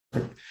So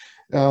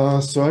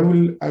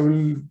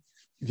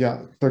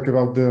yeah, talk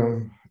about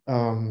the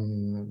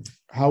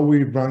how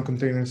we run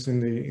containers in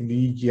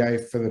the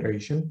EGI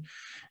Federation,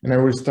 and I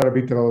will start a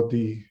bit about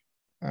the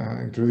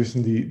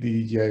introducing the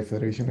EGI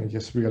Federation. I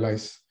just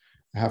realized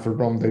I have a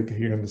wrong date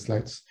here in the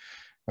slides,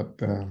 but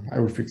I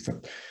will fix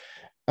that.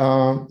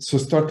 So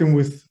starting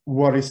with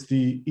what is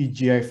the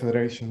EGI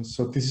Federation?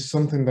 So this is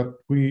something that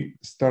we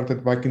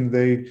started back in the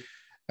day,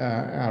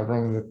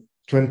 around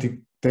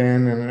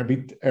 2010 and a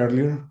bit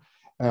earlier.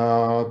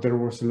 There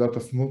was a lot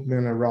of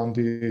movement around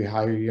the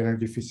high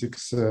energy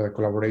physics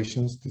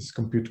collaborations, this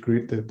compute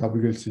grid, the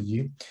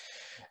WLCG,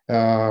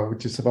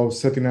 which is about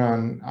setting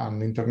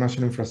an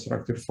international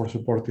infrastructure for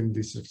supporting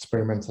these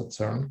experiments at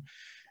CERN.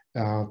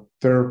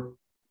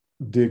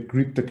 The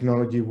grid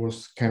technology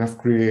was kind of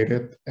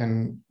created,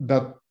 and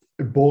that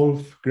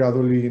evolved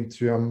gradually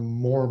into a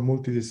more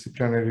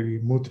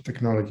multidisciplinary,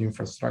 multi-technology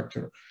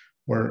infrastructure,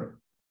 where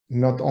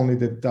not only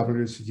the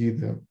WCG,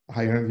 the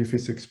high energy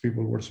physics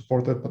people were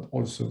supported, but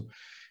also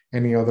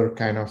any other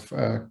kind of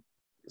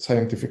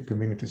scientific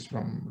communities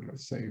from,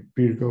 let's say,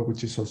 Virgo,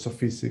 which is also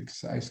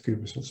physics,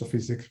 IceCube is also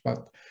physics,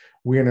 but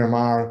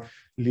WNMR,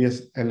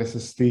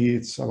 LSST,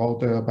 it's about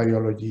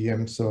biology,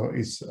 EMSO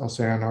is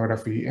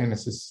oceanography,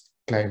 NSS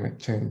climate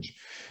change.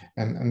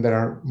 And there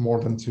are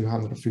more than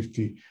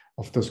 250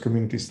 of those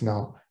communities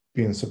now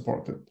being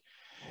supported.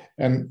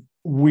 And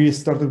we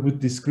started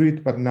with this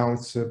grid, but now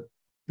it's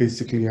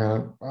basically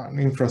an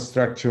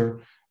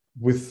infrastructure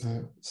with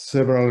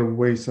several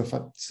ways of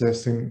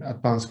accessing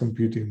advanced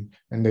computing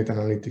and data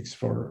analytics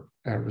for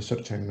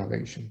research and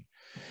innovation.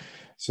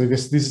 So I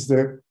guess this is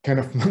the kind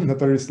of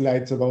mandatory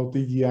slides about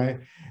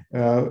EGI,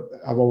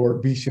 of our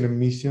vision and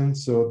mission.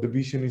 So the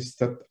vision is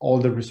that all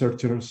the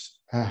researchers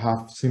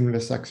have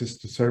seamless access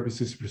to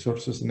services,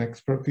 resources, and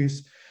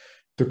expertise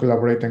to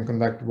collaborate and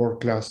conduct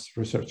world-class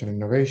research and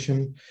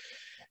innovation.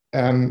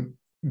 And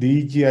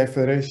the EGI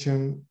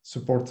Federation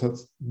supports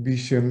that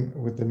vision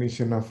with the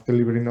mission of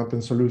delivering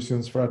open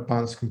solutions for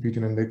advanced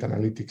computing and data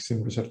analytics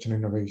in research and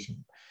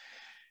innovation.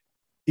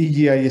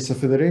 EGI is a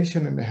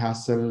federation, and it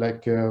has a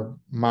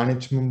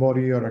management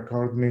body or a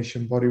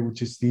coordination body,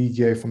 which is the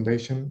EGI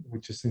Foundation,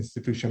 which is the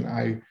institution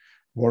I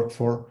work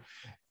for.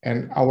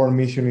 And our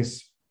mission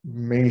is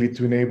mainly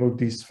to enable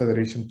this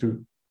federation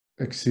to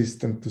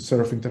exist and to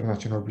serve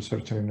international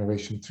research and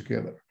innovation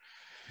together.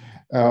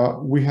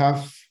 We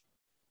have,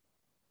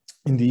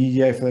 in the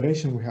EGI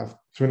Federation, we have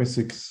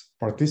 26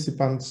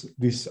 participants.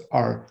 These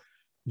are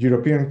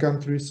European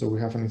countries, so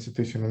we have an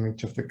institution in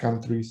each of the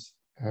countries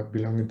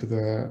belonging to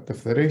the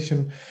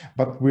Federation,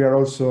 but we are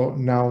also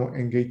now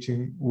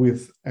engaging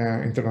with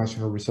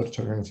international research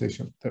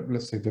organizations.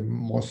 Let's say the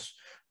most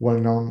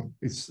well-known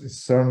is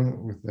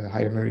CERN with the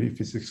high energy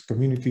physics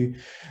community,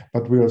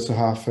 but we also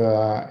have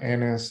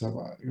NS,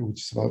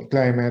 which is about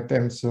climate,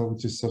 EMSO,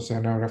 which is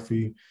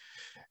oceanography,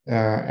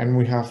 and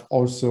we have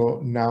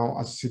also now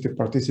associated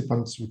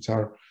participants, which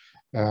are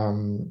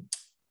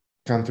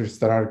countries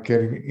that are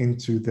getting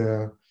into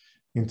the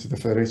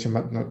federation,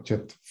 but not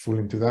yet full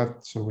into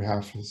that. So we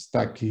have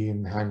Staki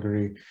in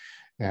Hungary,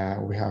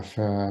 we have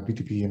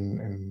BTP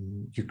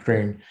in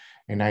Ukraine,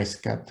 and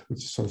IceCat,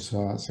 which is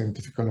also a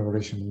scientific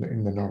collaboration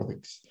in the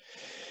Nordics.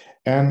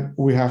 And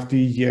we have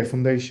the EGI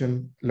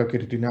Foundation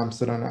located in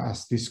Amsterdam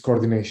as this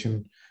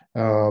coordination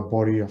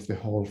body of the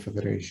whole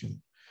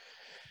federation.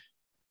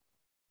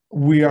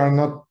 We are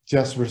not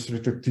just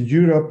restricted to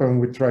Europe, and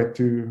we try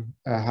to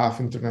have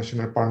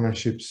international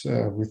partnerships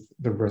with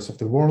the rest of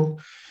the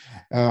world.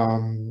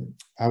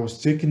 I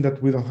was checking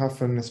that we don't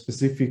have a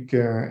specific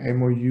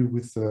MOU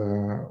with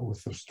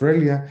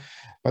Australia,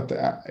 but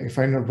if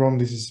I'm not wrong,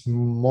 this is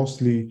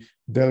mostly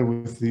dealt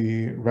with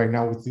right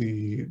now with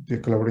the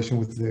collaboration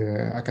with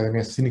the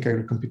Academia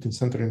Sinica Computing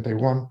Center in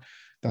Taiwan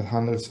that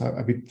handles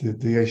a bit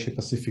the Asia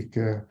Pacific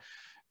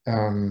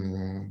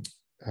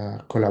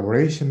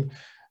collaboration.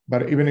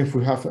 But even if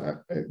we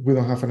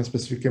don't have a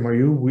specific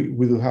MOU,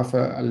 we do have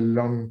a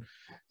long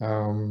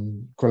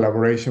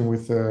collaboration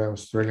with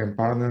Australian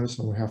partners,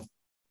 and we have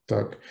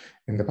talked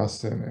in the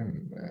past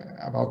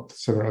about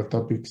several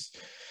topics.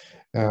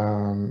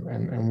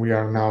 And we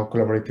are now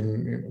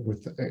collaborating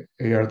with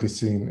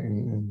ARDC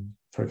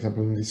for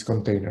example, in this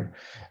container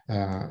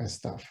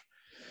stuff.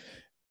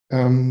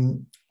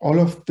 All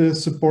of the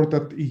support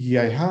that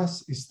EGI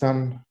has is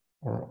done,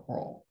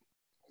 or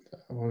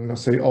I will not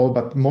say all,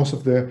 but most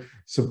of the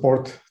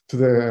support to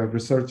the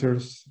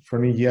researchers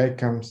from EGI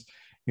comes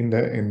in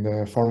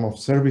the form of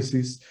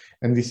services,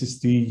 and this is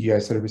the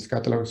EGI service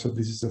catalog. So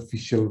this is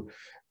official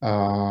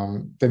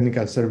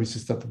technical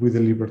services that we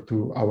deliver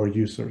to our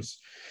users.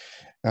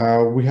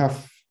 We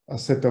have a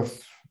set of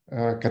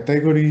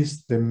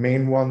categories. The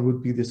main one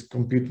would be this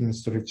computing and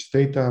storage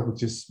data,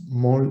 which is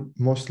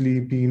mostly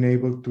being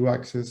able to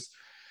access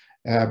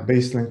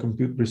baseline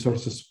compute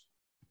resources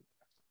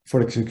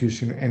for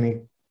execution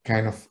any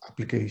kind of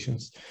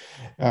applications.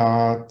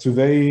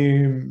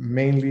 Today,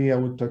 mainly I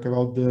would talk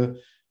about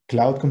the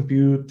cloud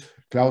compute,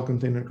 cloud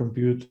container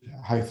compute,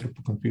 high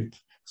throughput compute.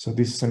 So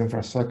this is an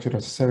infrastructure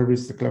as a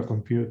service, the cloud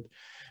compute.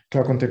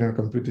 cloud container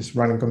compute is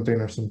running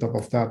containers on top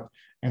of that.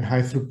 And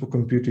high throughput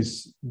compute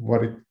is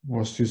what it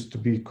was used to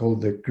be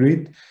called the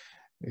grid.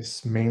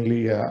 It's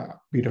mainly a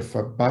bit of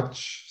a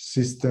batch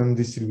system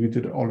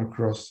distributed all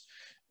across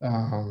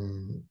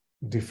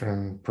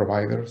different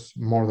providers,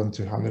 more than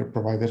 200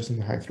 providers in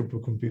high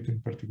throughput compute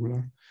in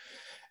particular,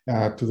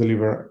 to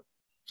deliver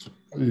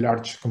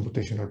large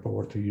computational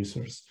power to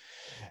users.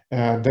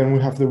 Then we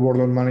have the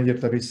workload manager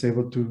that is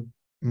able to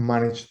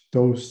manage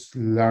those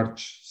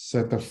large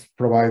set of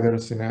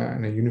providers in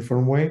a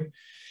uniform way.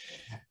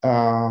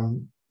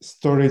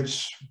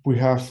 Storage, we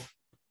have,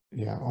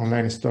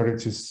 online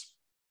storage is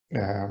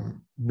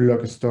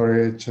block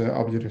storage,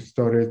 object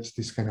storage,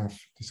 this kind of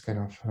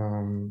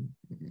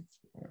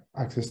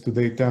access to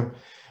data,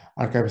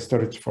 archive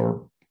storage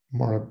for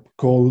more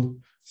cold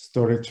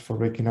storage for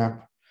waking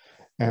up,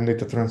 and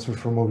data transfer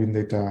for moving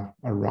data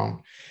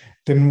around.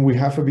 Then we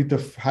have a bit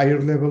of higher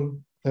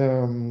level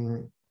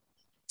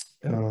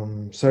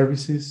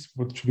services,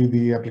 which will be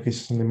the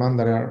applications on demand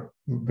that are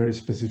very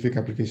specific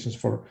applications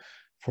for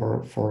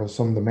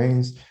some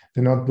domains.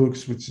 The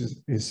notebooks, which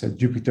is a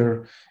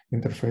Jupyter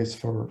interface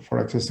for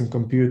accessing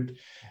compute.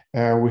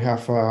 We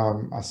have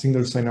a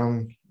single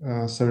sign-on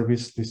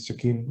service, this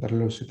check-in, that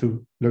allows you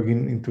to log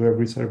in into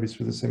every service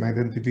with the same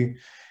identity.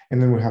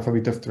 And then we have a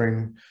bit of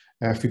training.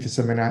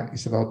 57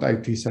 is about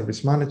IT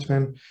service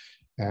management.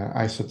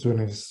 ISO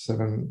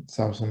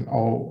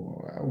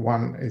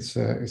 27001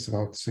 is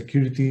about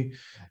security,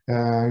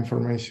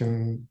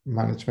 information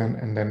management,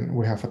 and then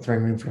we have a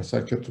training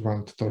infrastructure to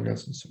run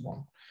tutorials and so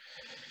on.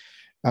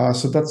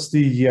 So that's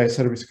the EGI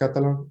service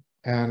catalog,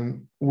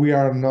 and we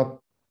are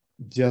not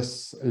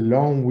just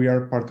alone. We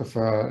are part of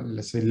a,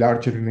 let's say,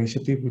 larger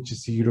initiative, which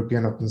is the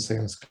European Open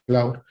Science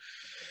Cloud,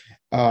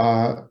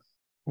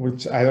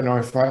 which I don't know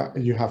if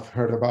you have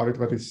heard about it,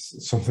 but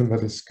it's something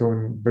that is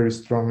going very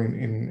strong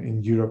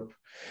in Europe.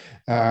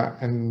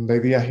 And the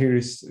idea here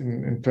is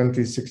in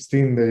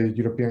 2016, the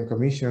European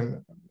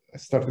Commission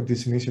started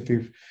this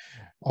initiative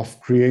of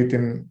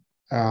creating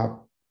a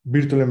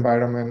virtual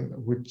environment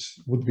which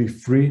would be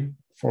free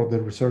for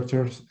the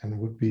researchers and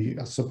would be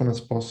as open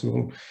as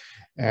possible,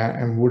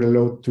 and would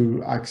allow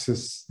to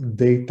access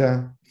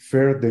data,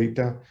 fair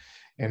data,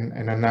 and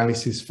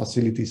analysis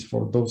facilities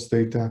for those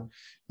data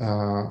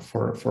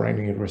for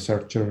any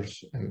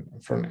researchers and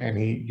from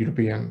any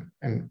European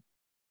and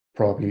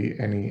probably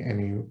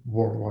any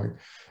worldwide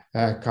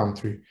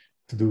country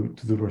to do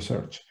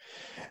research.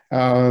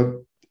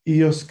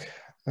 EOSC,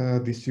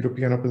 this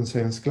European Open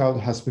Science Cloud,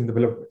 has been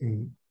developed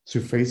in 2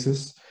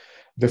 phases.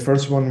 The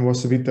first one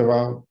was a bit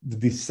about the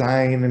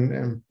design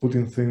and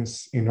putting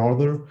things in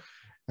order.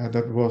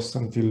 That was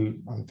until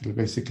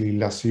basically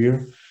last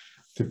year,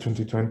 to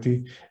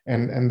 2020.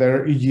 And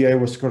there EGI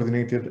was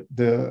coordinated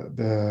the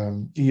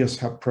EOSC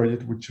Hub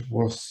project, which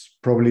was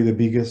probably the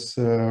biggest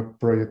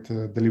project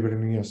delivered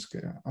in EOSC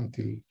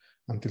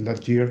until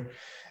that year.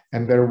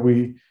 And there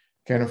we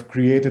kind of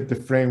created the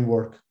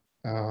framework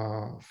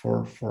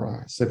for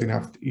setting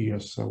up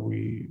EOSC. So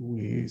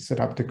we set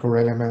up the core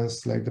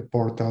elements like the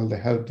portal, the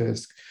help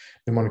desk,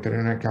 the monitoring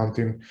and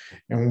accounting,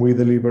 and we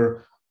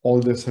deliver all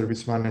the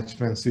service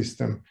management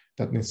system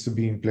that needs to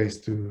be in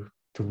place to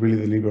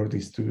really deliver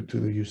this to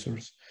the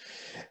users.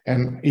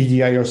 And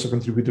EGI also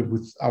contributed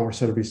with our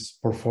service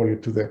portfolio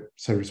to the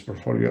service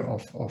portfolio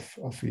of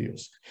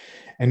EOSC.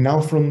 And now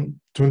from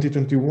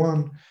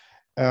 2021,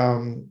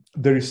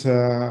 there is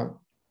an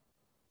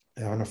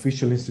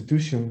official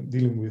institution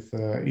dealing with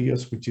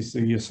EOSC, which is the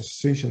EOSC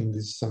Association.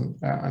 This is an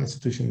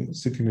institution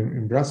sitting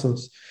in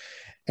Brussels.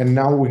 And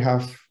now we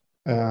have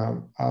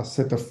a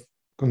set of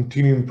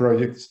continuing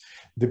projects.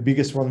 The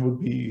biggest one would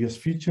be EOSC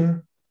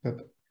Future,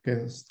 that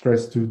again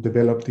tries to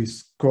develop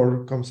this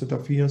core concept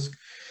of EOSC.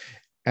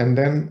 And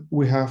then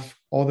we have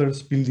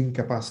others building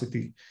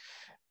capacity.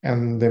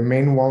 And the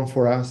main one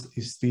for us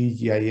is the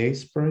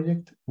EGI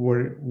project,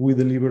 where we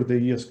deliver the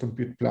EOSC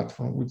compute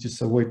platform, which is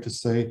a way to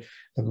say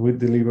that we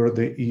deliver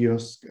the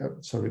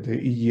the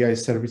EGI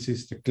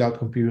services, the cloud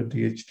compute,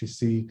 the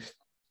HTC,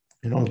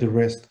 and all the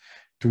rest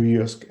to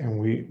EOSC,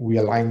 and we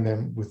align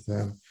them with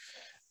the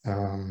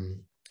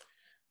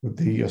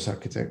EOSC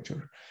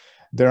architecture.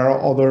 There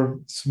are other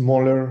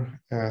smaller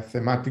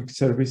thematic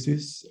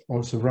services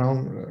also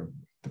around.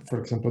 For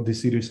example,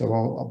 this series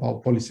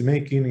about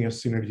policymaking.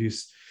 EOSC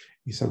Synergies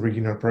is a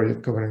regional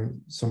project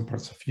covering some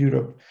parts of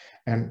Europe,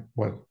 and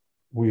well,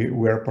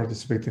 we are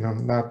participating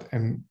on that.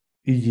 And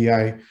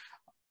EGI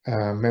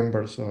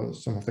members of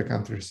some of the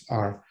countries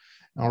are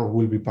or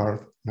will be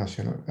part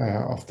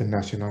of the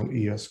national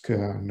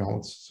EOSC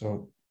nodes.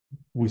 So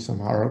we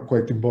somehow are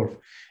quite involved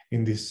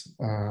in this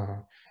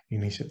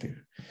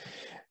initiative.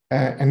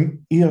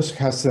 And EOSC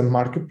has a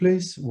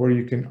marketplace where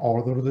you can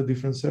order the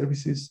different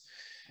services.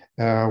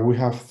 We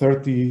have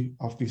 30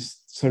 of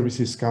these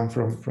services come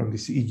from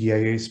this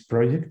EGIA's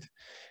project.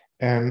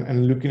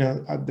 And looking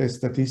at the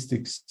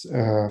statistics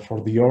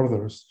for the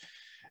orders,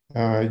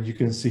 you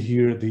can see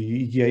here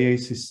the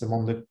EGIA's is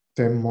among the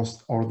 10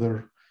 most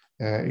ordered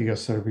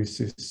EOS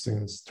services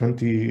since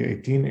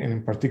 2018, and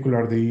in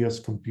particular the EOS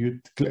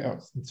Compute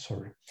Cloud.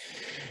 Sorry,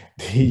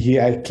 the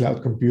EGI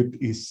Cloud Compute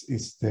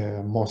is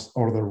the most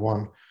ordered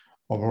one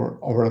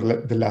over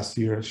the last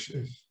year.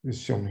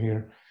 Is shown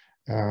here.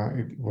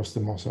 It was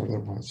the most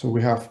ordered one. So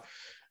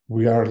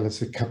we are, let's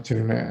say,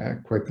 capturing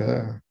quite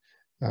a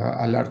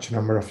large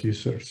number of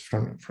users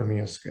from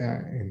EOS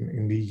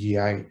in the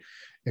EGI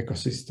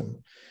ecosystem.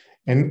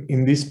 And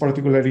in this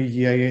particular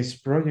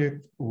EGIS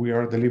project, we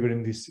are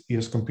delivering this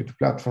EOS Compute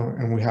platform,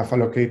 and we have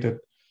allocated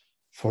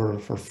for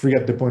free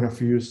at the point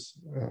of use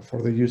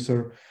for the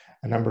user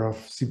a number of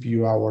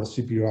CPU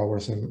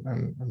hours,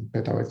 and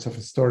petabytes of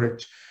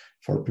storage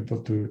for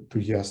people to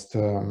just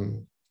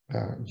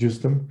use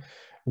them.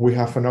 We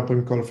have an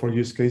open call for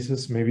use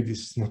cases. Maybe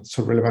this is not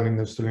so relevant in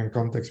the Australian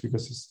context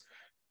because it's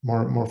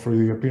more for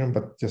the European,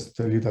 but just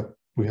to tell you that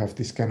we have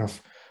this kind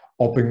of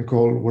open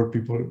call where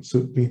people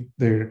submit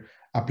their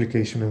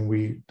application and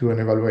we do an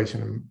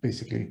evaluation and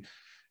basically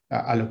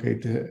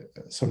allocate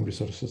some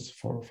resources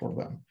for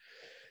them.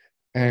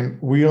 And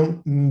we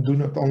do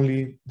not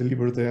only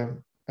deliver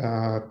the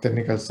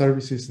technical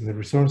services and the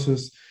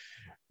resources,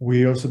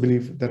 we also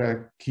believe that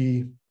a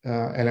key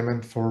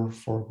element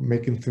for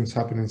making things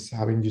happen is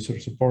having user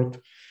support.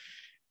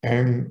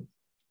 And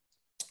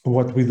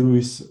what we do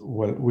is,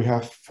 well, we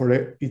have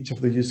for each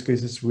of the use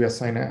cases, we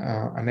assign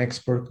an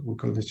expert, we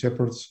call the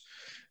shepherds,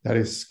 that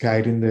is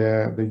guiding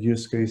the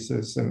use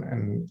cases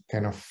and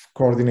kind of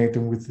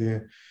coordinating with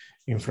the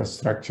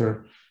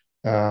infrastructure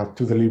to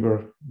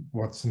deliver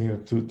what's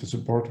needed to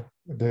support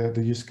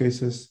the use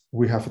cases.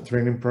 We have a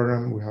training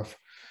program. We have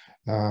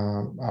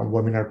a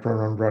webinar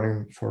program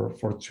running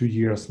for 2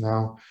 years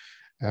now.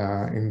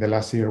 In the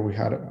last year, we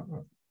had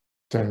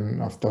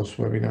 10 of those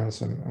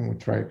webinars, and we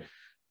try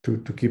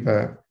to keep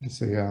a, let's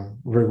say, a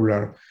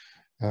regular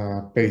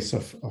pace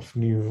of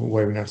new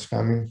webinars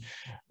coming.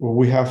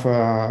 We have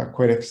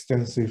quite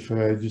extensive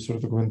user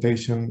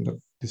documentation.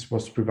 This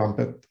was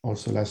revamped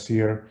also last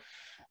year.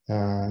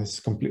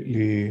 It's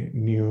completely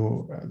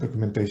new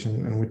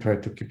documentation, and we try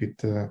to keep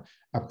it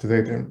up to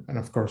date. And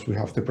of course, we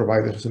have the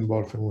providers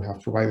involved, and we have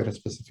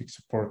provider-specific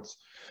supports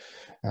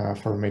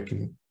for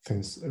making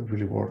things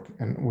really work.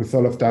 And with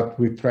all of that,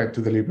 we try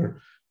to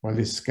deliver, well,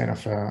 this kind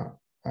of a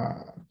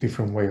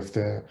different way of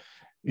the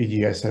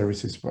EGI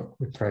services, but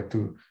we try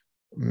to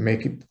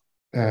make it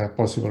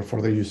possible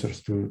for the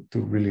users to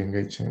really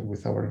engage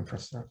with our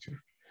infrastructure.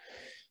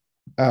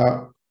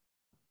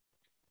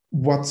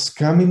 What's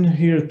coming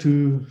here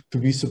to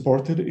be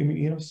supported in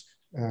EOS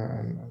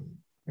and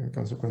in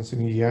consequence in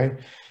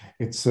EGI,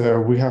 it's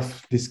we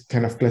have this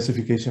kind of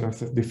classification of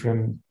the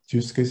different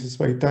use cases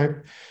by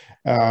type.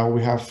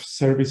 We have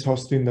service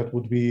hosting that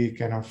would be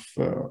kind of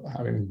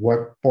having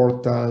web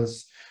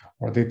portals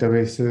or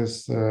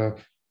databases,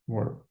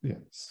 or yeah,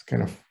 it's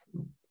kind of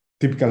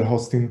typical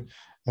hosting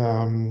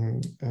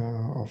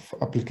of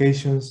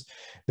applications.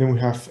 Then we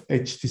have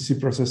HTC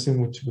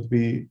processing, which would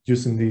be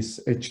using this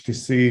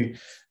HTC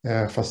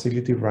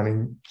facility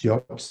running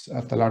jobs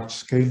at a large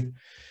scale.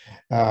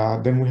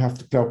 Then we have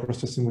the cloud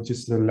processing, which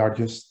is the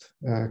largest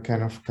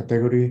kind of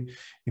category.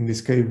 In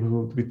this case, we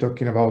will be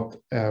talking about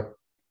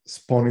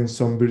spawning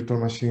some virtual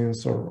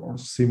machines or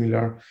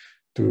similar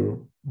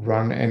to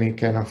run any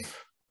kind of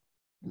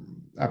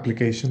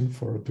application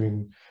for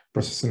doing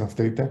processing of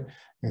data.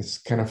 It's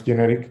kind of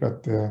generic,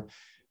 but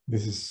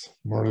this is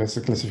more or less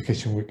a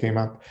classification we came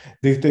up.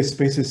 Data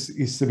spaces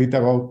is a bit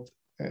about,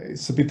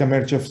 it's a bit a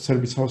merge of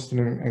service hosting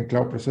and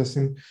cloud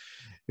processing.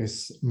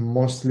 It's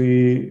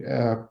mostly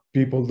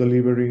people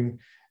delivering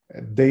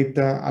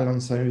data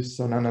alongside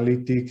some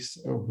analytics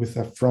with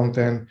a front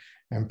end,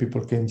 and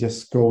people can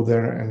just go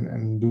there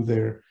and do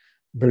their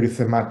very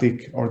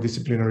thematic or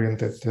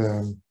discipline-oriented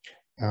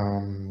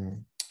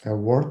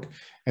work.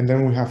 And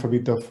then we have a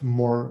bit of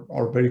more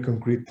or very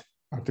concrete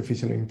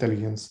artificial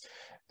intelligence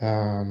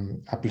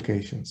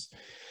applications.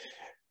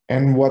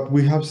 And what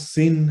we have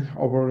seen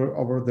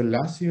over the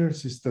last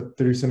years is that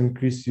there is an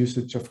increased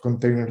usage of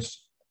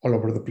containers all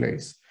over the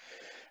place.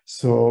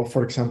 So,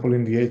 for example,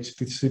 in the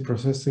HTC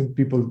processing,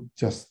 people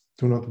just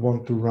do not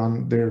want to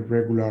run their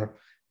regular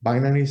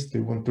binaries.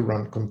 They want to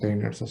run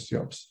containers as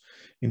jobs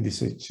in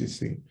this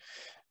HTC.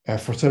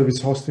 For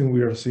service hosting,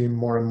 we are seeing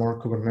more and more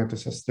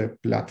Kubernetes as the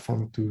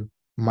platform to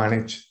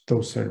manage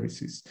those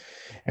services.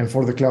 And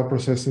for the cloud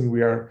processing,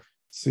 we are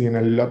seeing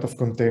a lot of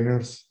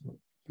containers,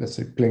 let's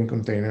say plain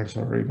containers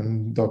or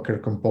even Docker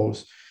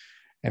Compose,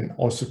 and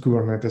also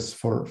Kubernetes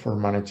for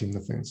managing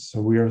the things.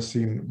 So we are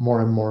seeing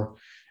more and more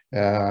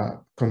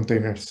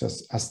containers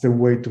as the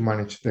way to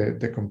manage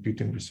the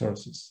computing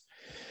resources.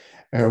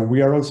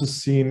 We are also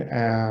seeing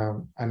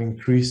an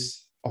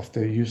increase of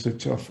the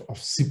usage of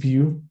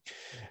CPU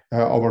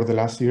over the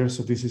last year.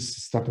 So this is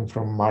starting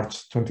from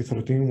March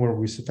 2013, where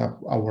we set up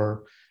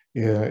our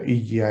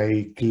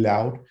EGI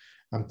cloud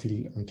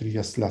until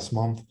just last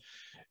month.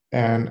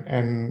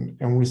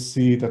 And we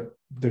see that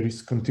there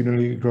is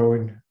continually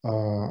growing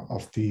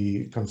of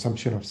the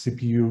consumption of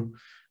CPU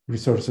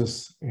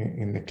resources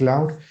in the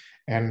cloud.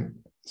 And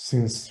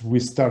since we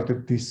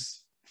started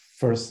this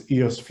first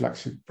EOS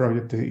flagship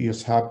project, the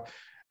EOS Hub.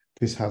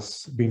 This has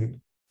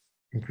been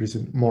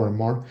increasing more and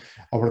more.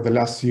 Over the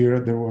last year,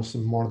 there was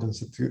more than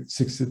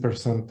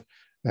 60%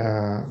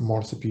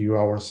 more CPU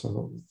hours, so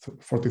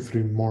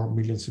 43 more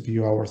million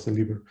CPU hours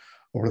delivered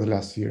over the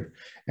last year.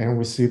 And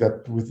we see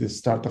that with the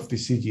start of the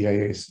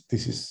EGIs,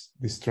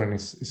 this trend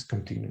is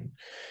continuing.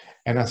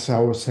 And as I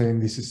was saying,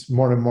 this is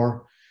more and more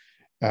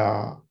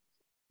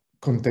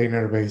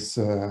container-based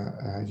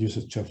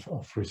usage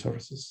of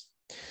resources.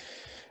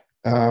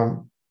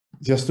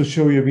 Just to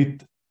show you a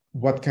bit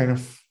what kind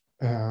of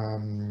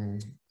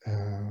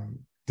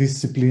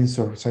disciplines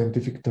or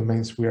scientific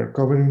domains we are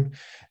covering.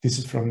 This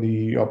is from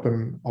the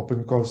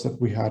open calls that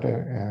we had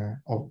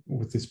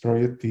with this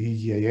project, the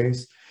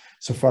EGIs.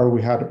 So far,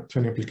 we had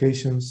 20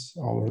 applications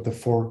over the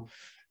 4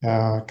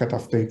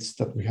 cutoff dates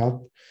that we had.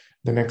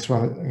 The next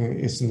one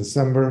is in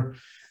December.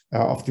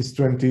 Of these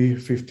 20,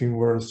 15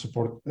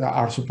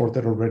 are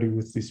supported already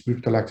with this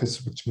virtual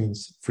access, which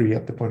means free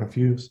at the point of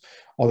use.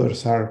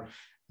 Others are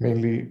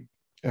mainly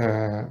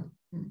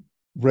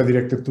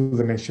redirected to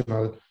the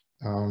national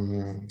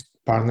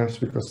partners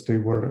because they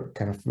were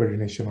kind of very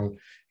national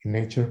in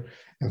nature,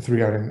 and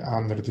 3 are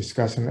under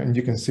discussion. And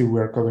you can see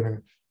we are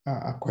covering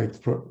a quite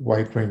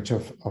wide range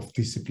of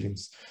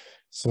disciplines.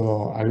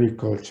 So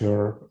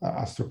agriculture,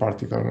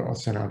 astroparticle,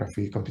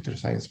 oceanography, computer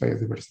science,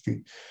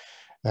 biodiversity,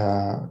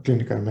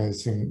 clinical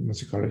medicine,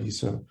 musicology.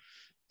 So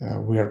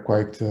we are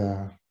quite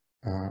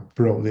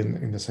broad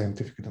in the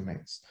scientific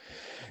domains.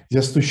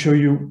 Just to show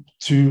you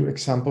 2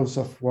 examples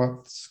of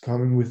what's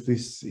coming with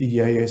this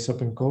EGIS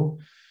Open Call,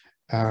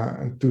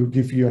 and to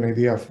give you an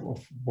idea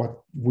of what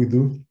we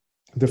do.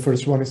 The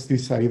first one is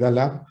this AIDA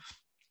Lab.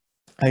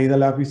 AIDA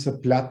Lab is a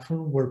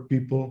platform where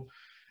people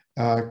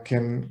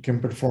can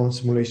perform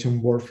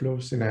simulation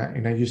workflows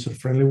in a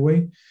user-friendly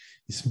way.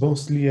 It's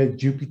mostly a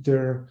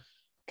Jupyter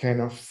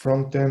kind of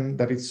front end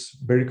that is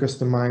very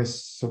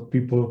customized, so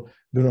people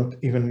do not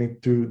even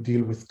need to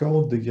deal with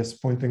code. They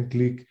just point and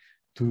click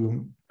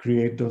to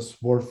create those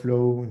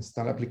workflow,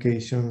 install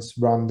applications,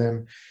 run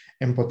them,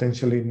 and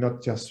potentially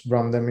not just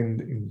run them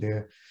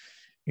in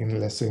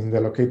let's say in the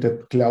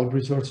allocated cloud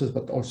resources,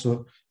 but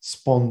also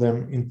spawn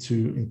them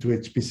into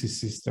HPC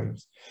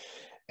systems.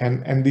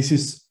 And this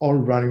is all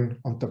running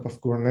on top of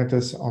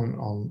Kubernetes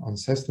on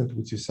Cessnet,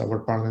 which is our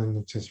partner in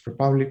the Czech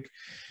Republic.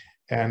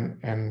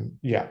 And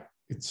yeah,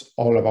 it's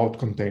all about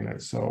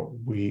containers. So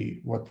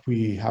what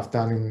we have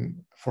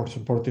done for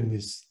supporting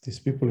these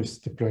people is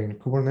deploying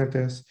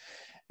Kubernetes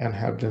and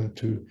help them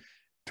to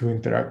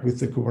interact with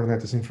the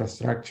Kubernetes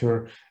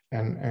infrastructure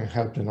and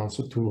help them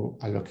also to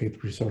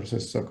allocate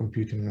resources, so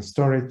computing and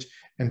storage,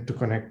 and to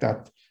connect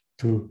that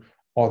to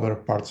other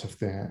parts of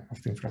the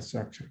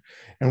infrastructure.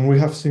 And we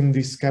have seen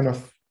this kind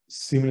of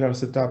similar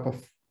setup of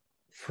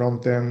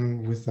front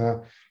end with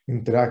an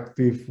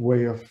interactive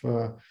way of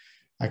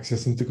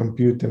accessing to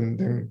compute and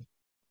then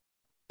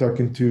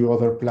talking to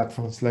other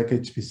platforms like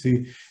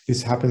HPC.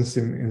 This happens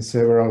in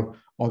several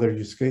other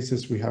use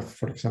cases. We have,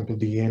 for example,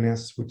 the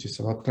ENS, which is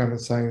about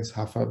climate science,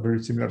 have a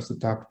very similar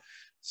setup.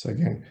 So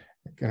again,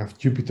 kind of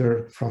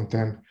Jupyter front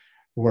end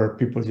where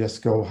people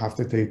just go, have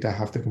the data,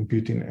 have the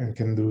computing, and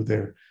can do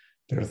their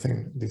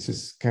thing. This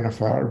is kind of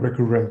a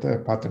recurrent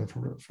pattern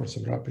for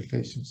several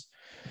applications.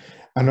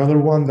 Another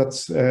one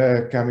that's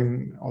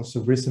coming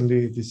also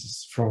recently, this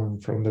is from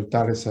the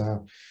Thales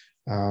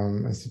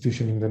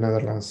institution in the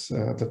Netherlands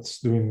that's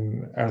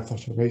doing Earth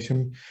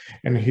observation.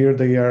 And here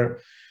they are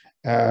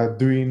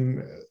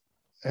doing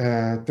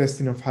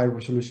testing of high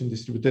resolution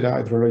distributed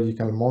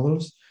hydrological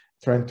models,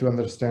 trying to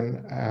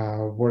understand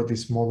where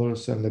these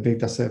models and the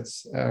data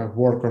sets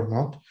work or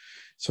not.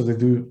 So they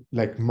do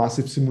like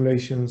massive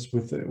simulations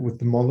with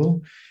the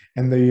model,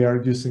 and they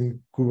are using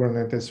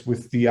Kubernetes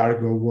with the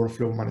Argo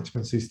workflow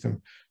management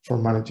system for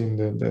managing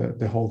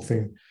the whole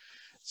thing.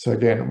 So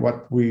again,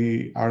 what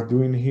we are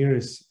doing here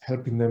is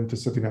helping them to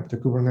setting up the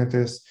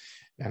Kubernetes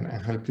and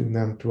helping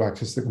them to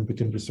access the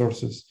computing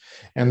resources.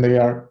 And they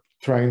are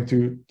trying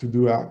to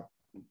do a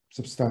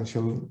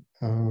substantial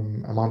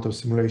amount of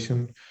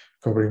simulation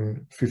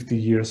covering 50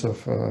 years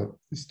of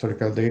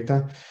historical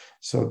data.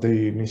 So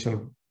the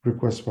initial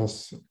request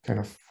was kind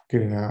of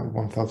getting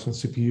 1,000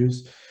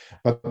 CPUs,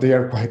 but they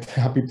are quite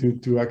happy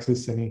to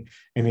access any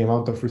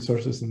amount of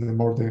resources, and the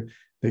more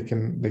they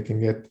can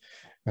get,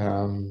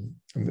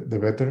 the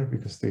better,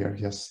 because they are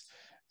just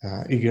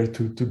eager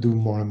to do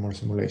more and more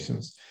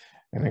simulations.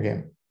 And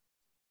again,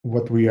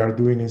 what we are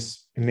doing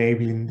is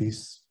enabling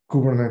this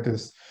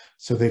Kubernetes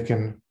so they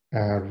can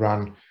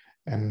run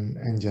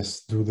and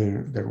just do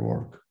their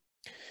work.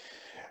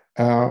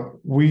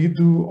 We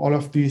do all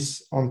of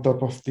this on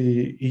top of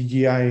the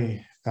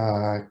EGI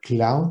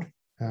cloud,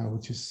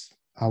 which is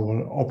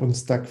our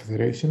OpenStack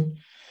Federation.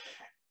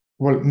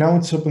 Well, now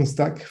it's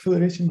OpenStack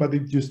Federation, but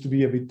it used to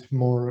be a bit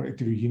more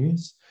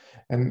heterogeneous,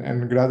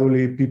 and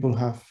gradually people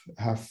have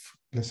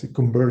let's say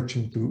converged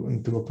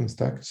into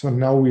OpenStack. So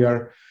now we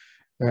are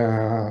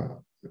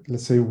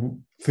let's say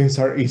things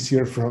are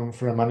easier from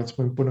a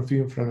management point of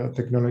view, from a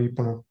technology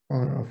point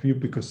of view,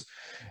 because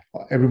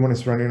everyone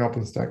is running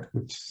OpenStack,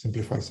 which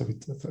simplifies a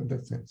bit the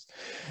things.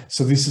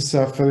 So this is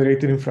a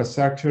federated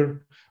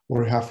infrastructure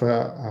where we have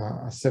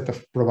a set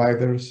of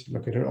providers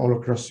located all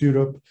across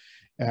Europe,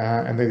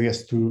 and the idea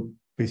is to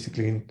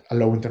basically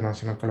allow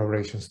international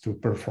collaborations to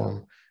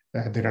perform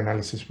data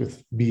analysis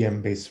with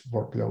VM-based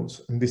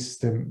workloads. And this is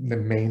the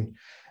main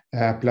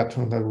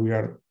platform that we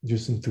are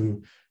using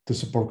to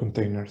support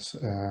containers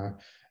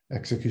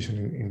execution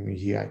in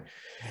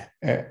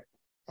EGI.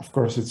 Of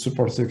course, it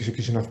supports the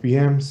execution of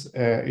VMs.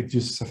 It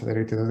uses a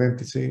federated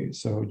identity,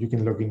 so you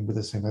can log in with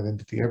the same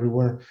identity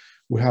everywhere.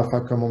 We have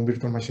a common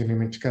virtual machine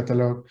image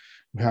catalog.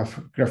 We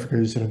have graphical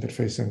user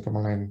interface and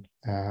command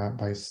line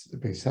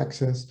based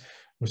access.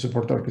 We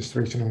support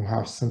orchestration, and we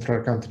have central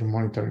accounting and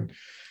monitoring.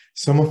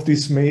 Some of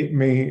these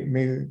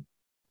may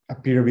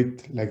appear a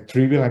bit like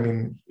trivial. I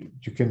mean,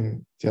 you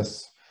can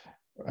just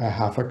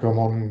have a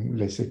common,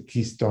 let's say,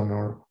 keystone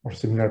or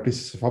similar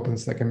pieces of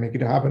OpenStack and make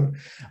it happen.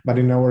 But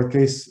in our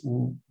case,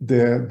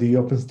 the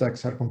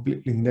OpenStacks are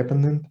completely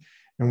independent,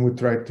 and we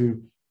try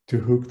to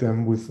hook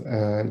them with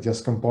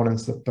just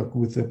components that talk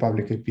with the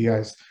public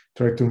APIs,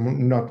 try to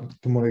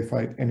not to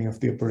modify any of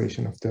the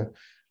operation of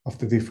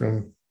the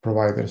different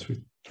providers.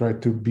 We try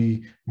to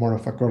be more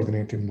of a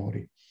coordinating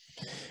body.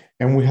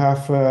 And we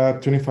have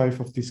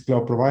 25 of these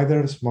cloud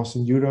providers, most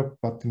in Europe,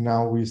 but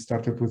now we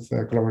started with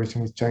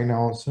collaboration with China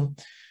also.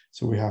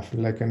 So we have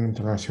like an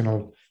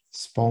international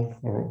spawn,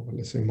 or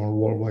let's say more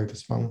worldwide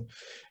spawn.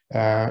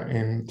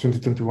 In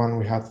 2021,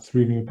 we had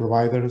 3 new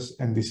providers,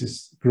 and this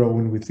is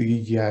growing with the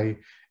EGI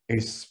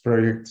ACE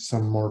project.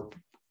 Some more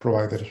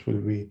providers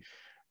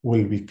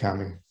will be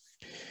coming.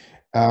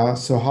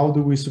 So how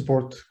do we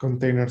support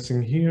containers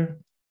in here?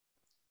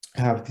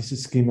 I have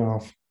this schema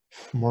of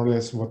more or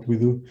less what we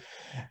do.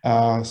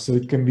 So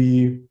it can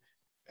be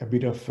a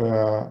bit of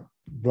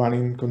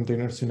running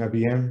containers in a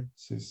VM.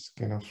 So it's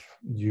kind of,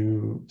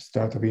 you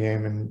start a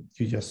VM and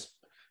you just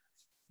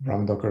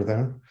run Docker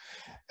there.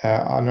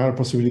 Another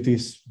possibility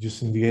is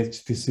using the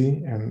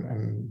HTC,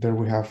 and there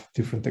we have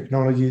different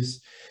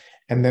technologies.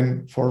 And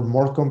then for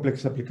more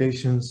complex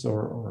applications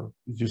or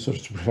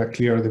users with a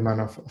clear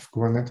demand of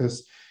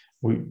Kubernetes,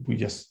 we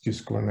just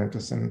use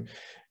Kubernetes, and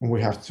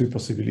we have 2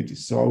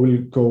 possibilities. So I will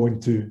go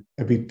into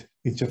a bit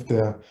each of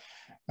the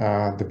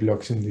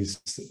blocks in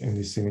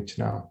this image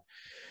now.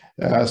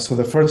 So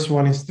the first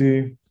one is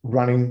the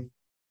running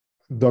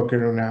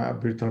Docker on a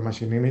virtual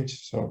machine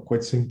image. So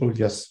quite simple,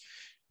 just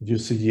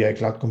use EGI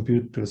Cloud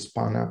Compute to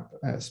spin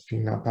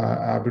up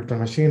a virtual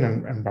machine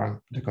and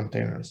run the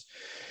containers.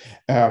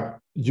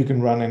 You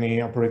can run any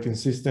operating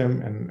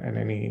system and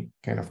any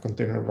kind of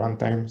container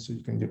runtime. So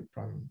you can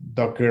run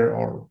Docker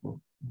or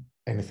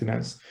anything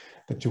else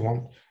that you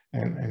want.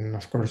 And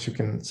of course, you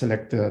can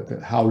select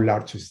how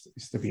large is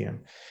the VM.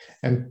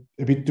 And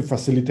a bit to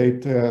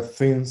facilitate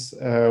things,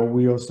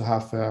 we also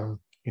have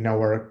in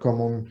our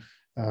common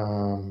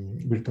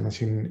virtual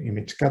machine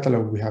image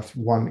catalog, we have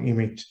 1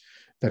 image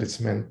that is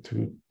meant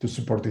to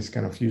support this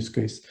kind of use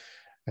case.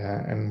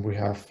 And we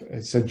have,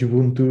 it's a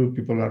Ubuntu.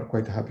 People are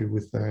quite happy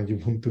with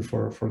Ubuntu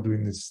for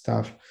doing this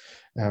stuff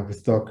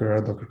with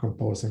Docker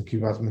Compose and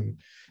kubadmin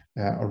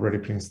already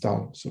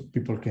pre-installed. So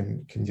people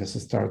can just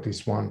start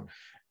this one,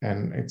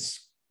 and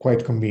it's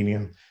quite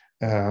convenient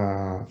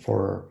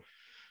for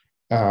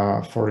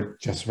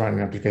just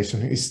running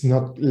application. It's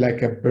not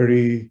like a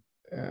very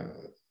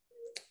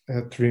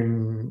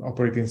trim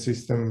operating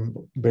system,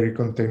 very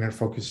container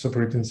focused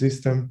operating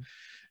system.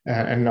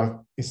 And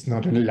it's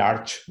not a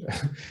large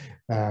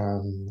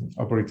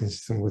operating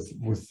system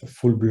with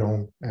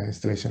full-blown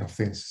installation of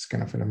things. It's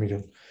kind of in the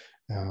middle,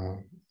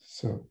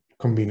 so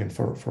convenient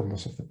for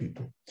most of the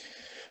people.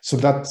 So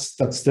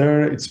that's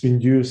there. It's been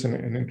used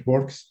and it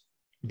works,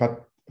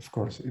 but of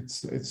course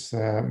it's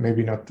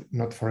maybe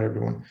not for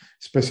everyone,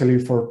 especially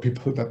for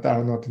people that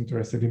are not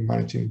interested in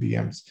managing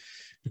VMs,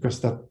 because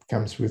that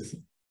comes with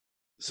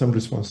some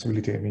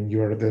responsibility. I mean,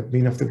 you are the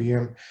admin of the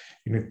VM.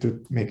 You need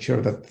to make sure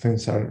that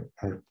things are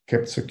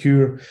kept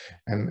secure,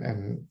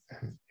 and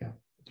yeah,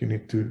 you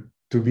need to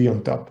be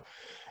on top.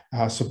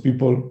 So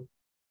people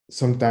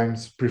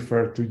sometimes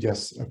prefer to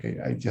just, okay,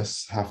 I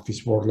just have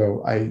this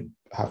workload. I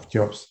have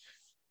jobs.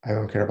 I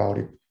don't care about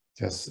it.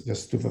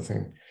 Just do the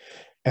thing.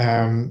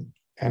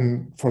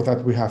 And for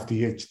that, we have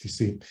the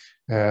HTC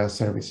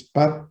service,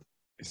 but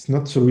it's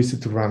not so easy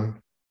to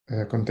run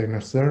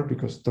containers there,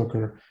 because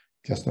Docker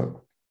just not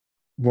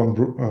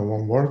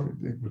one word,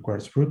 it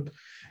requires root.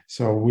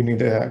 So we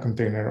need a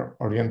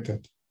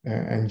container-oriented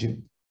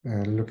engine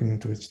looking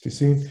into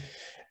HTC,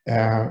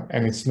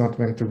 and it's not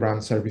meant to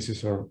run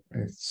services, or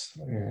it's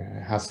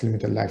has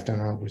limited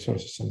lifetime of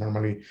resources. So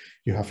normally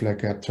you have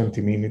like a 20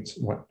 minutes,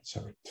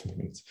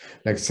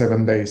 like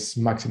 7 days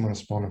maximum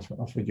span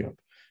of a job.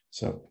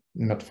 So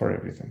not for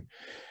everything.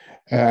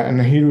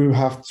 And here we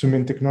have 2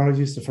 main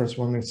technologies. The first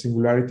one is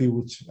Singularity,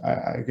 which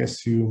I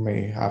guess you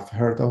may have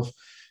heard of.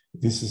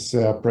 This is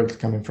a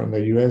project coming from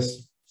the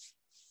US.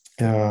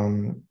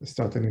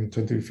 started in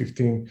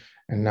 2015,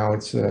 and now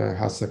it's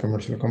has a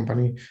commercial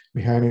company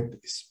behind it.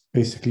 It's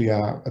basically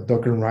a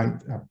Docker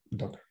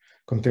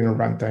container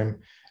runtime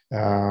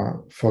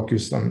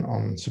focused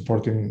on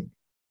supporting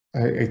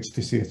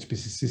HTC,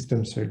 HPC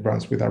systems, so it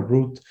runs without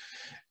root.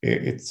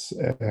 It's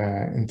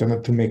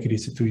intended to make it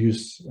easy to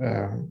use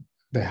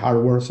the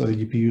hardware, so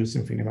the GPUs,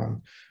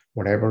 InfiniBand,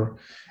 whatever,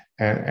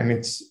 and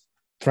it's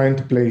trying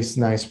to place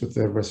nice with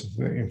the rest of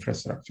the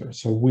infrastructure.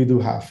 So we do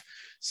have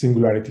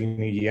Singularity in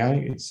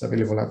EGI. It's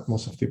available at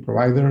most of the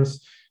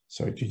providers.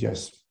 So you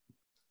just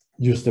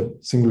use the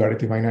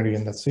Singularity binary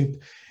and that's it.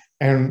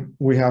 And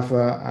we have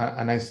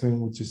a nice thing,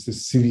 which is the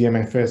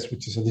CVMFS,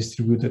 which is a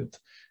distributed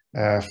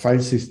file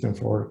system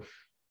for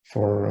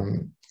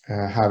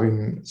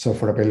having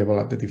software available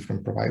at the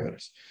different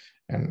providers.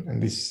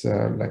 And this is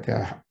like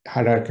a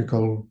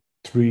hierarchical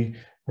tree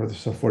where the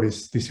software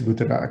is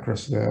distributed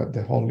across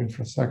the whole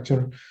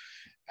infrastructure.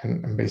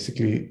 And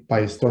basically,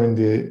 by storing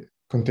the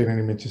container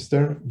images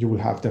there, you will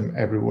have them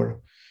everywhere,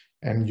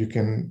 and you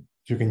can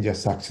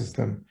just access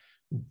them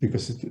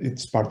because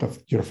it's part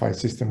of your file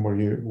system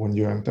when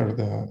you enter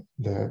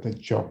the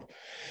job.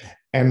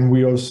 And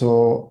we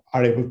also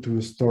are able to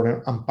store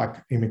and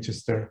unpack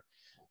images there.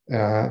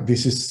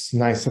 This is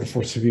nicer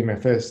for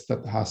CVMFS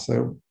that has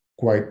a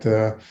quite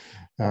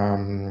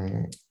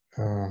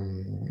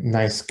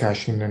nice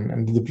caching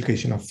and the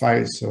duplication of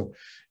files. So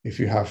if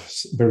you have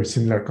very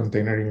similar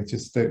container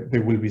images, they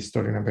will be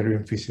stored in a very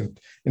efficient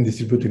and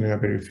distributed in a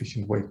very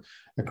efficient way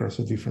across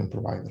the different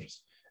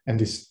providers. And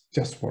this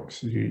just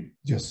works. You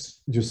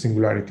just use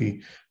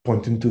Singularity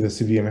pointing to the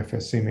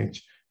CVMFS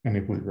image and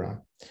it will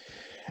run.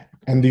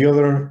 And the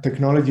other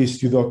technology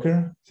is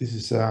uDocker. This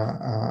is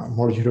a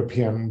more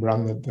European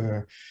branded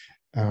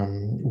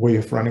way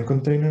of running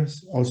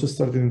containers. Also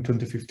started in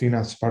 2015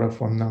 as part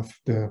of one of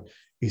the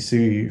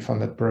ECI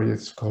funded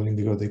projects called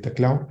Indigo Data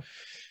Cloud.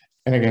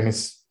 And again,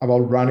 it's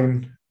about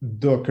running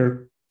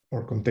Docker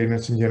or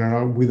containers in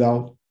general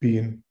without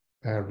being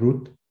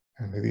root.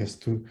 And the idea is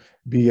to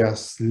be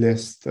as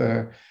less,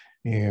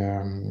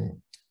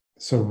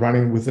 so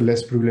running with the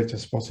less privilege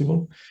as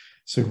possible.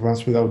 So it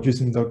runs without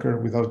using Docker,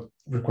 without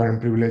requiring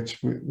privilege,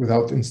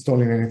 without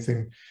installing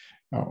anything.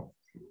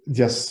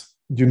 Just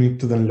you need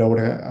to download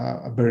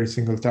a very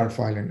single tar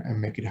file and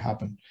make it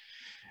happen.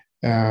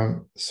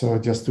 So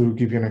just to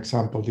give you an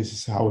example, this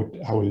is how it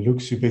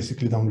looks. You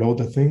basically download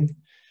the thing,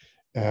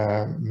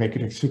 make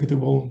it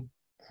executable,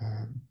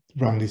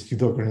 run this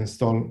uDocker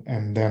install,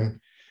 and then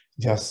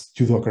just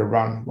uDocker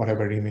run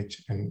whatever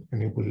image, and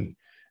it will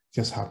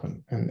just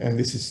happen. And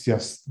this is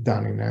just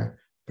done in a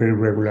very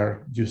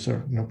regular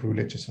user, no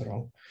privileges at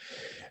all.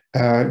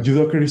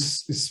 uDocker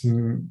is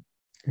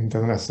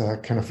intended as a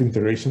kind of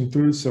integration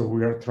tool, so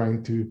we are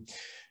trying to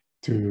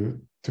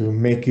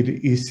make it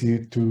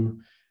easy to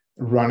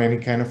run any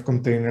kind of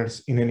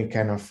containers in any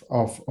kind of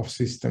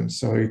system.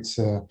 So it's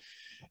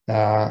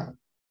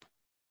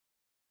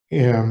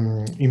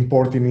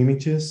importing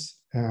images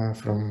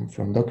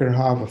from Docker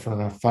Hub or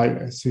from a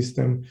file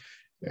system.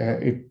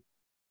 It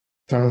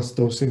turns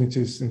those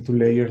images into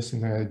layers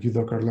in a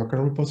uDocker local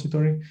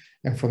repository,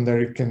 and from there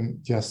it can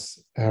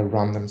just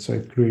run them. So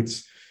it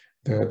creates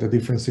the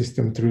different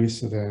system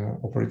trees, the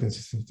operating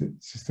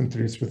system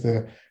trees with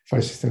the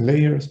file system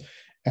layers,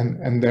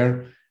 and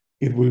there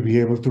it will be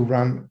able to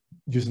run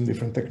using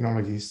different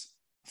technologies,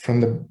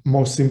 from the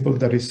most simple,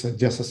 that is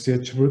just a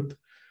CH root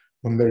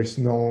when there is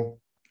no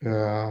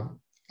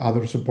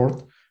other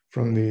support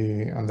from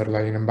the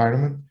underlying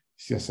environment.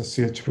 It's just a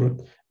CH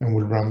root and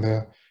will run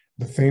the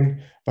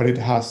thing, but it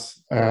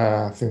has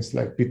things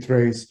like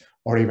ptrace,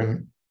 or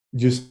even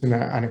using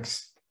an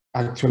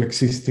actual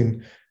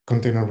existing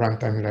container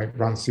runtime like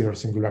runC or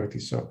Singularity.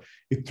 So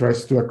it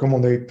tries to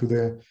accommodate to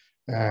the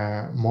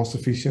most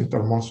efficient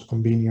or most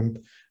convenient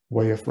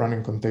way of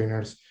running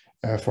containers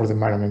for the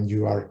environment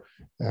you are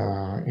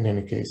in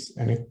any case.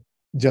 And it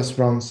just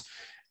runs,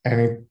 and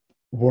it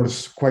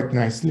works quite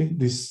nicely.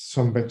 This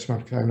some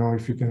benchmark, I know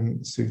if you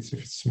can see it,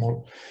 if it's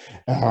small,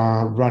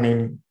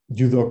 running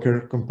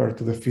uDocker compared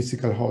to the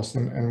physical host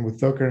and with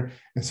Docker.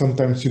 And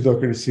sometimes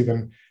uDocker is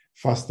even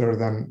faster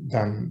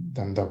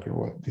than Docker.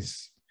 Well,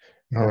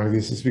 normally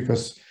this is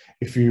because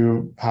if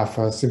you have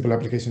a simple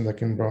application that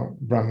can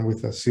run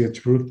with a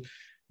CH root,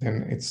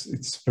 then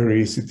it's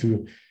very easy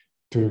to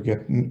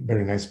get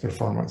very nice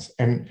performance.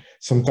 And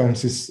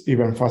sometimes it's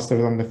even faster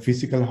than the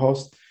physical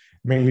host,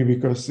 mainly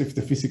because if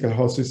the physical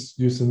host is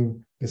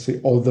using, let's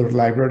say, older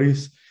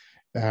libraries,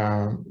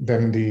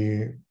 then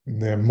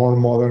the more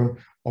modern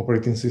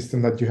operating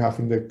system that you have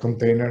in the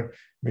container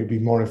may be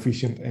more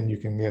efficient, and you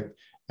can get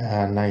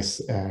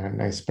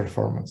nice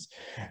performance.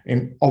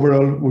 And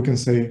overall, we can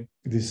say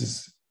this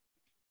is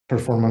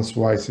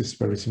performance-wise is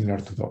very similar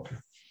to Docker.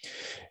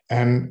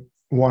 And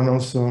one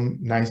also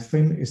nice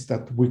thing is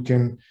that we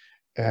can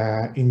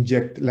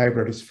inject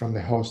libraries from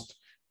the host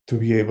to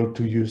be able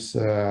to use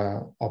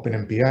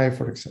OpenMPI,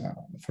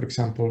 for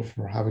example,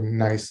 for having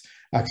nice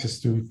access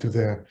to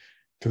the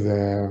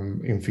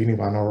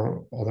InfiniBand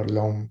or other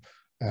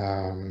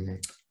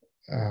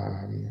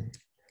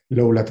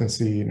low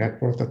latency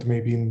network that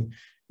may be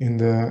in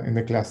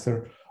the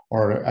cluster,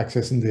 or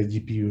accessing the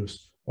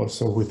GPUs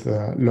also with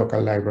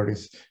local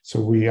libraries. So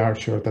we are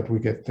sure that we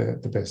get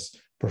the best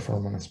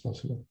performance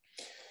possible.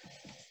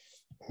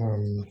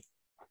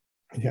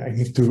 Yeah, I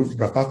need to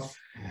wrap up.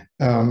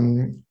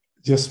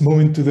 Just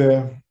moving to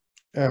the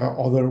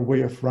other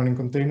way of running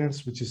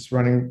containers, which is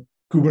running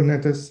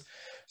Kubernetes.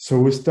 So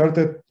we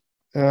started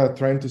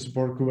trying to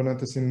support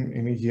Kubernetes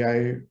in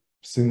EGI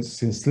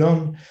since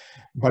long,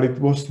 but it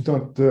was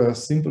not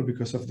simple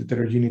because of the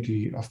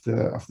heterogeneity of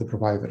the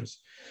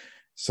providers.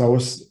 So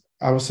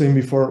I was saying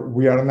before,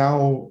 we are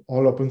now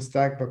all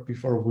OpenStack, but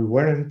before we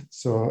weren't.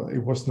 So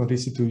it was not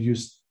easy to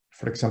use,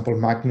 for example,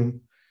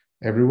 Magnum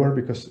everywhere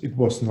because it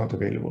was not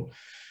available.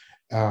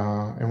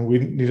 And we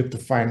needed to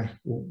find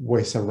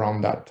ways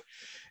around that.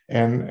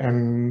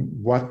 And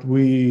what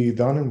we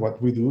done and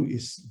what we do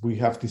is we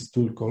have this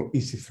tool called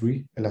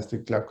EC3,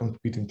 Elastic Cloud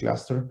Computing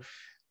Cluster,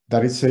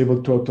 that is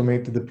able to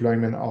automate the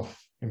deployment of,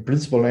 in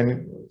principle,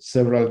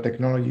 several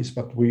technologies,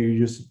 but we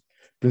use it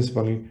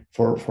principally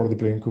for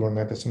deploying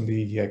Kubernetes on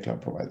the EGI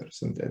cloud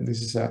providers. And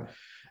this is a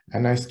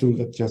nice tool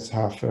that just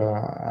have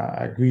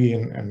a GUI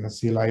and a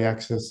CLI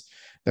access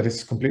that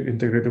is completely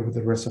integrated with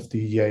the rest of the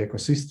EGI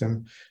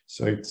ecosystem.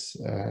 So it's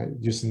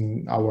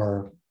using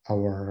our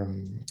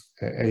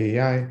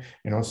AAI,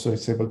 and also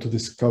it's able to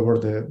discover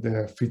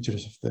the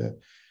features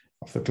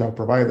of the cloud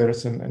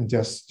providers and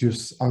just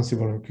use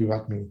Ansible and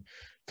kubeadmin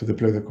to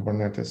deploy the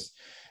Kubernetes.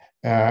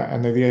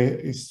 And the idea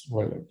is,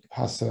 well, it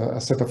has a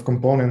set of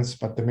components,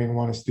 but the main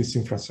one is this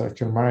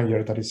infrastructure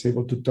manager that is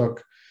able to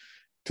talk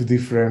to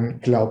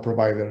different cloud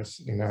providers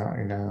in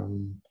a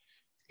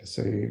let's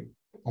say,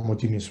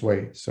 homogeneous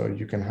way. So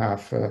you can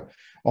have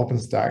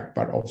OpenStack,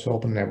 but also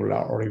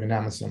OpenNebula or even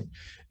Amazon,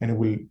 and it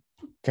will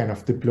kind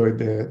of deploy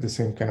the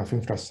same kind of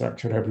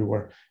infrastructure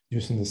everywhere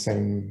using the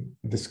same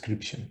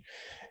description.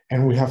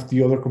 And we have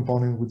the other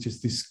component, which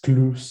is this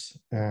clues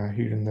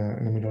here in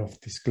the middle of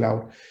this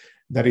cloud,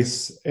 that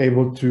is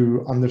able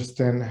to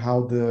understand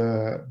how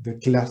the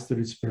cluster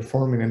is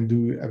performing and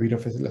do a bit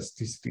of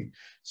elasticity.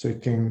 So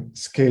it can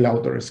scale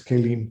out or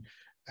scale in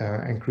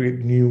and create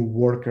new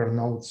worker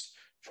nodes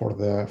for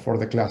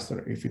the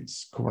cluster. If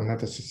it's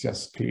Kubernetes, it's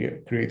just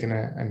creating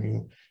a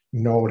new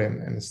node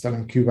and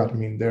installing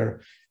kubeadmin there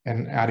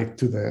and add it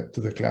to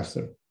the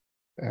cluster.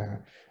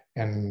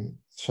 And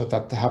so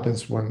that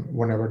happens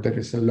whenever there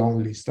is a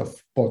long list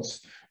of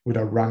pods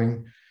without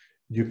running.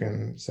 You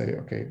can say,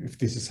 okay, if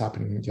this is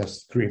happening,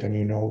 just create a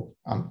new node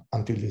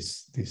until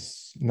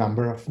this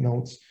number of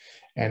nodes.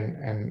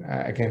 And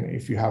again,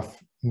 if you have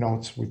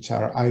nodes which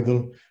are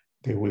idle,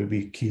 they will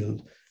be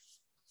killed.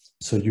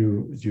 So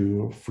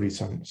you free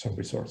some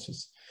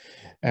resources.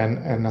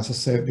 And as I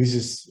said, this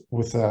is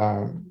with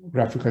a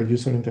graphical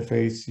user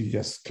interface. You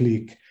just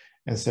click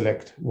and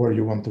select where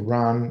you want to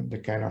run, the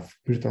kind of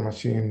virtual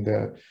machine,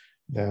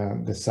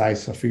 the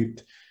size of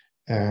it,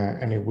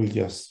 and it will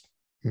just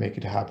make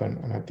it happen.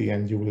 And at the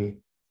end, you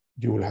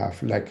will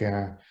have like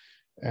an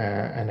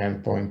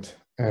endpoint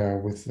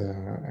with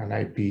an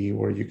IP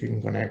where you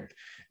can connect,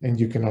 and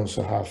you can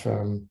also have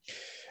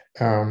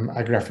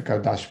a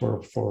graphical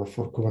dashboard for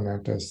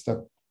Kubernetes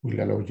that will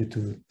allow you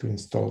to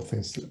install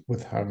things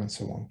with Helm and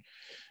so on.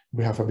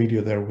 We have a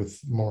video there with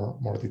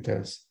more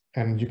details,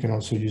 and you can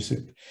also use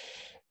it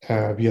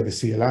via the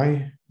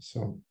CLI.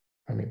 So,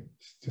 I mean,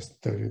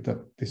 just to tell you that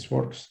this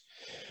works.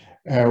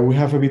 We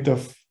have a bit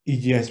of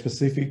EGI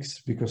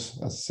specifics because,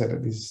 as I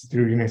said, this is the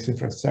Kubernetes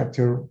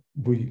infrastructure.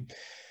 We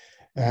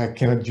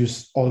cannot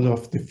use all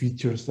of the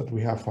features that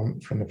we have from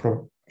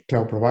the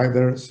cloud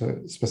providers.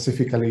 So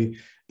specifically,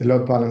 the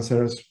load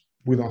balancers,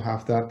 we don't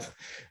have that.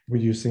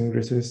 We use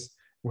ingresses,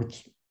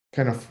 which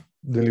kind of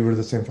deliver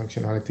the same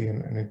functionality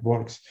and it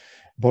works.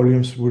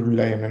 Volumes, we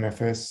rely on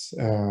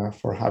NFS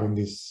for having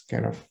this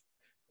kind of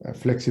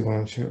flexible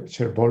and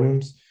shared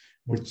volumes,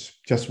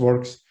 which just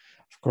works.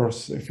 Of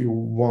course, if you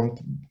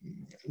want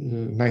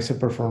nicer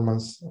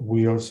performance,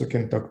 we also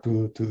can talk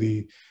to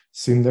the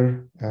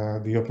Cinder,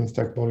 the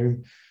OpenStack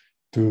volume,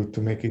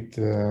 to make it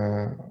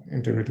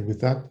integrated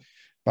with that.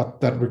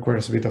 But that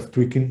requires a bit of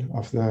tweaking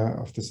of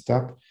the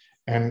stack.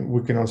 And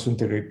we can also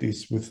integrate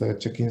this with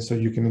check-in, so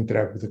you can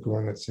interact with the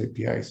Kubernetes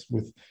APIs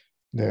with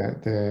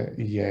the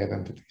EGI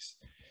identities.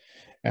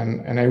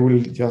 And I will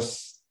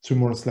just 2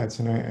 more slides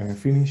and I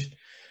finish.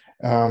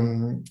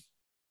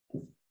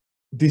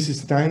 This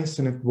is nice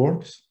and it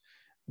works,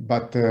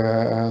 but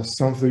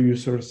some of the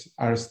users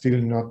are still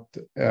not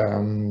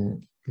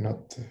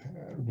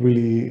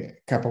really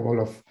capable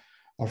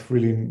of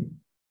really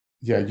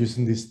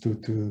using this to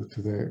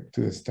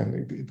the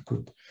extent it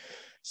could.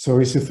 So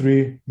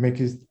EC3 make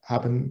it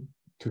happen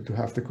to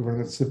have the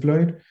Kubernetes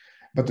deployed,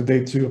 but the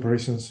day 2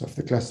 operations of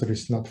the cluster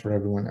is not for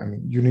everyone. I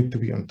mean, you need to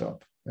be on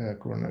top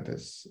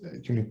Kubernetes.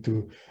 You need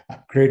to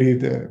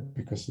upgrade it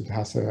because it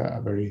has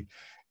a very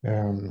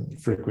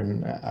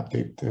frequent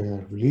update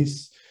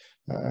release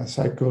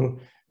cycle.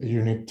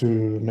 You need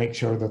to make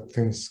sure that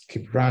things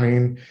keep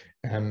running,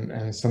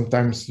 and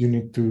sometimes you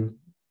need to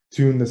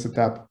tune the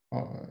setup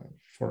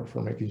for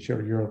making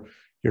sure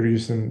you're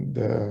using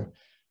the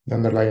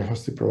underlying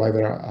hosting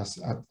provider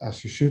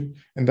as you should,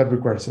 and that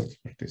requires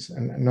expertise,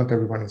 and not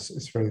everyone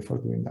is ready for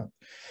doing that.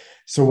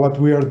 So what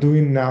we are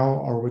doing now,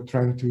 or we're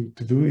trying to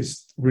do,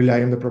 is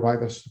rely on the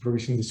providers to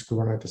provision this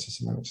Kubernetes as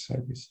a managed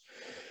service.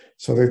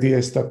 So the idea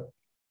is that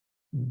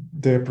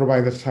the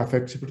providers have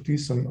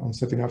expertise on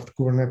setting up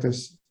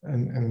Kubernetes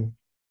and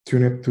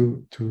tune it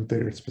to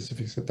their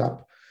specific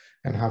setup,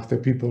 and have the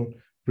people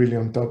really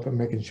on top and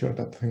making sure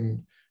that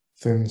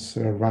things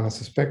run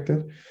as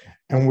expected.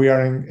 And we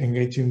are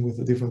engaging with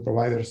the different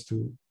providers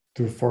to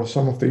for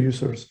some of the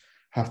users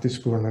have this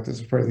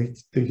Kubernetes ready.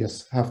 They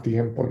just have the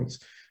endpoints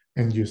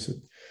and use it.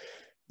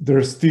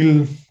 There's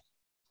still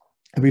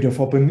a bit of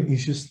open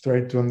issues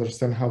trying to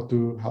understand how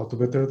to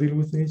better deal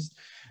with this.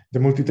 The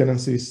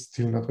multi-tenancy is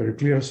still not very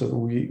clear, so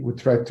we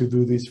try to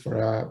do this for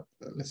a,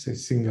 let's say,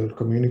 single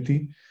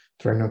community,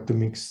 try not to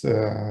mix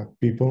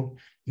people,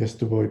 just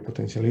to avoid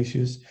potential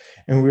issues.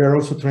 And we are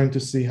also trying to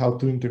see how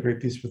to integrate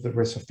this with the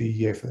rest of the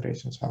EGI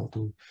federations, how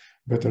to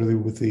better deal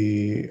with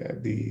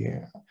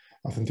the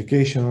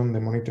authentication, the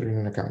monitoring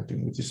and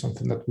accounting, which is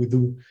something that we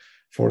do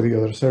for the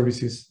other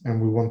services, and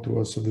we want to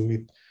also do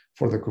it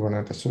for the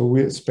Kubernetes. So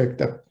we expect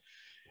that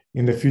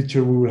in the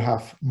future, we will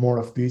have more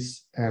of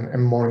this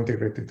and more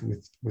integrated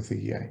with the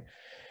EGI.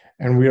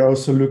 And we are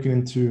also looking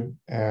into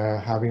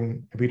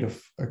having a bit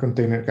of a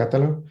container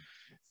catalog,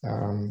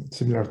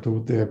 similar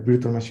to the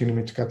virtual machine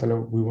image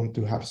catalog. We want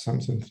to have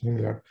something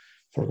similar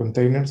for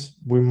containers.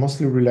 We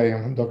mostly rely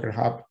on Docker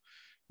Hub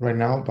right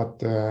now, but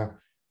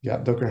yeah,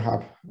 Docker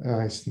Hub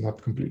is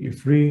not completely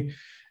free,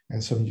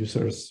 and some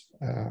users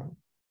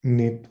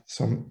need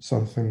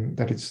something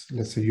that is,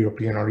 let's say,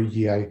 European or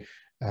EGI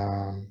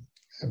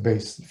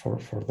based for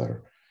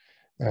their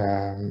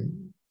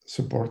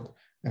support.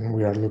 And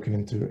we are looking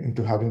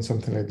into having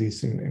something like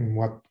this in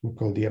what we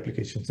call the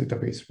applications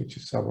database, which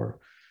is our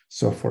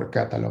software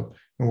catalog.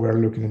 And we are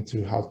looking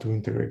into how to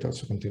integrate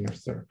also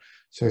containers there.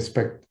 So I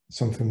expect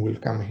something will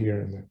come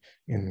here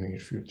in the near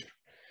future.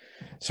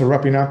 So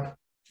wrapping up,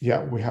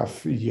 yeah, we have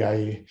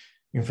EGI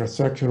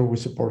infrastructure. We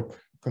support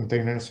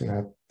containers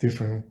in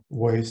different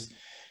ways.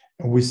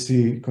 And we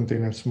see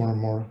containers more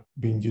and more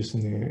being used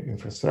in the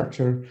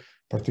infrastructure,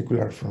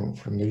 particularly from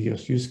the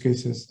use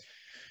cases.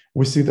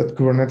 We see that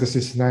Kubernetes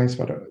is nice,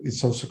 but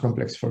it's also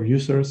complex for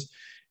users.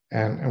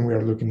 And we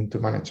are looking into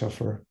managed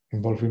offer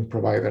involving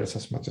providers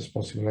as much as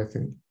possible. I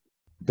think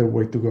the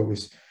way to go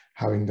is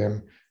having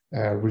them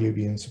really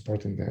being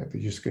supporting the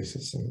use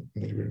cases and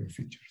delivering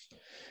features.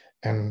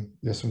 And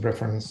there's some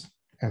reference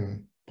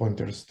and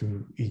pointers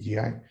to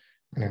EGI,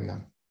 and I'm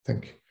done.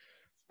 Thank you.